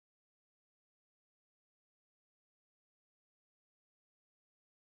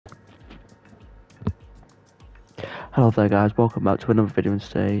Hello there guys, welcome back to another video, and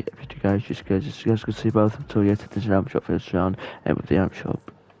today, if you guys can see both until you get to the amp shop first round with the amp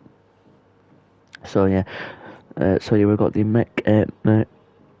shop. We've got the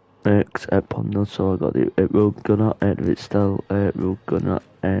Mercs bundle. So I got the Rogue Gunner, it's still Rogue Gunner,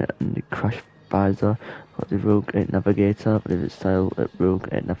 and the Crash Visor. Got the Rogue Navigator, but it's still Rogue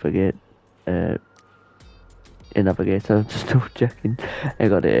Navigator, just double checking. I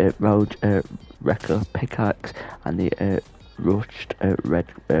got the Rogue Wrecker Pickaxe and the Rushed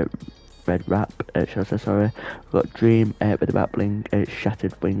Red Wrap, should I say, sorry. We've got Dream with the back bling,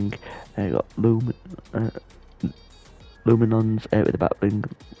 Shattered Wing. Got Luminons with the back bling,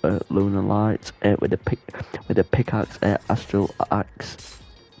 Lunar Light with the pickaxe, Astral Axe.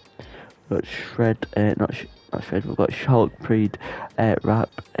 We've got Shred, not Shred. We've got Shark Breed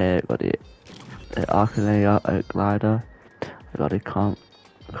Wrap. Got the Arcanaia Glider. I got a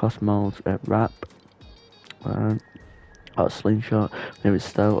Cosmos Wrap. Got Slingshot. Maybe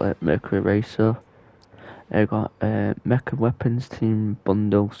still Mercury Racer. I got Mecha Weapons Team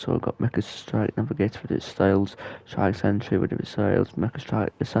Bundle. So I got Mecha Strike Navigator with its styles, Strike Sentry with its styles, Mecha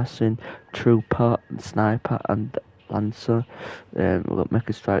Strike Assassin, Trooper, Sniper, and Lancer. We've got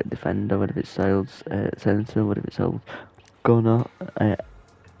Mecha Strike Defender with its styles, Sensor with its styles, Gunner,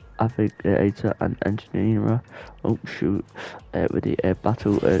 Navigator, and Engineer. Oh shoot! With the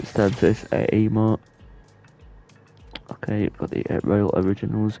Battle Status emote. Okay, we've got the Royal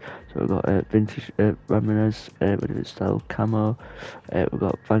Originals. So we've got Vintage Ramirez with its style camo. We've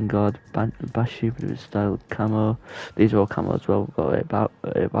got Vanguard Bashi with its style camo. These are all camo as well. We've got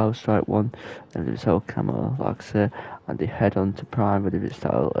Battle Strike 1 with its style camo, like I said, and the Head On to Prime with its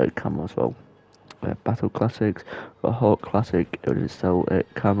style camo as well. Battle Classics, we've got Hawk Classic with its style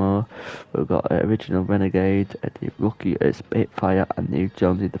camo. We've got Original Renegade, the Rookie Spitfire, and the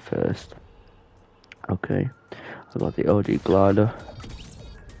Jonesy the First. Okay. I got the OG Glider.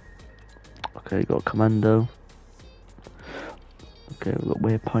 Okay, got Commando. Okay, we've got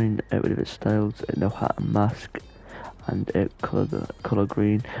Waypoint with its styles, no hat and mask, and colour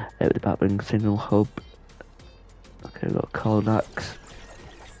green with the backbling signal hub. Okay, we've got Cold Axe.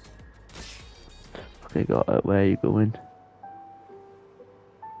 Okay, got Where Are You Going?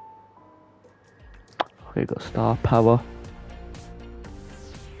 Okay, got Star Power.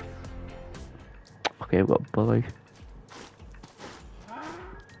 Okay, we've got Bully.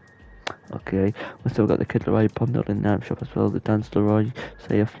 Okay, we still got the Kid Leroy bundle in the amp shop as well. The Dance Leroy,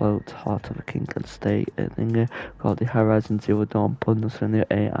 Say Afloat, Heart of a King Can Stay thing. Got the Horizon Zero Dawn bundles in the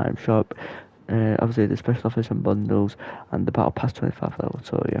amp shop. Obviously the special offers and bundles, and the Battle Pass 25 level.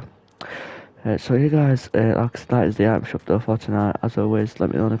 So yeah. So yeah guys, like I said, that is the amp shop though for tonight. As always,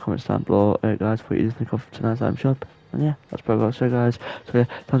 let me know in the comments down below, guys, what you think of tonight's amp shop. And yeah, that's probably what I say, guys. So yeah,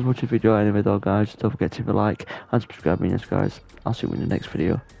 thanks for watching the video anyway though, guys. Don't forget to leave a like and subscribe me, yes guys. I'll see you in the next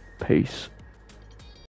video. Peace.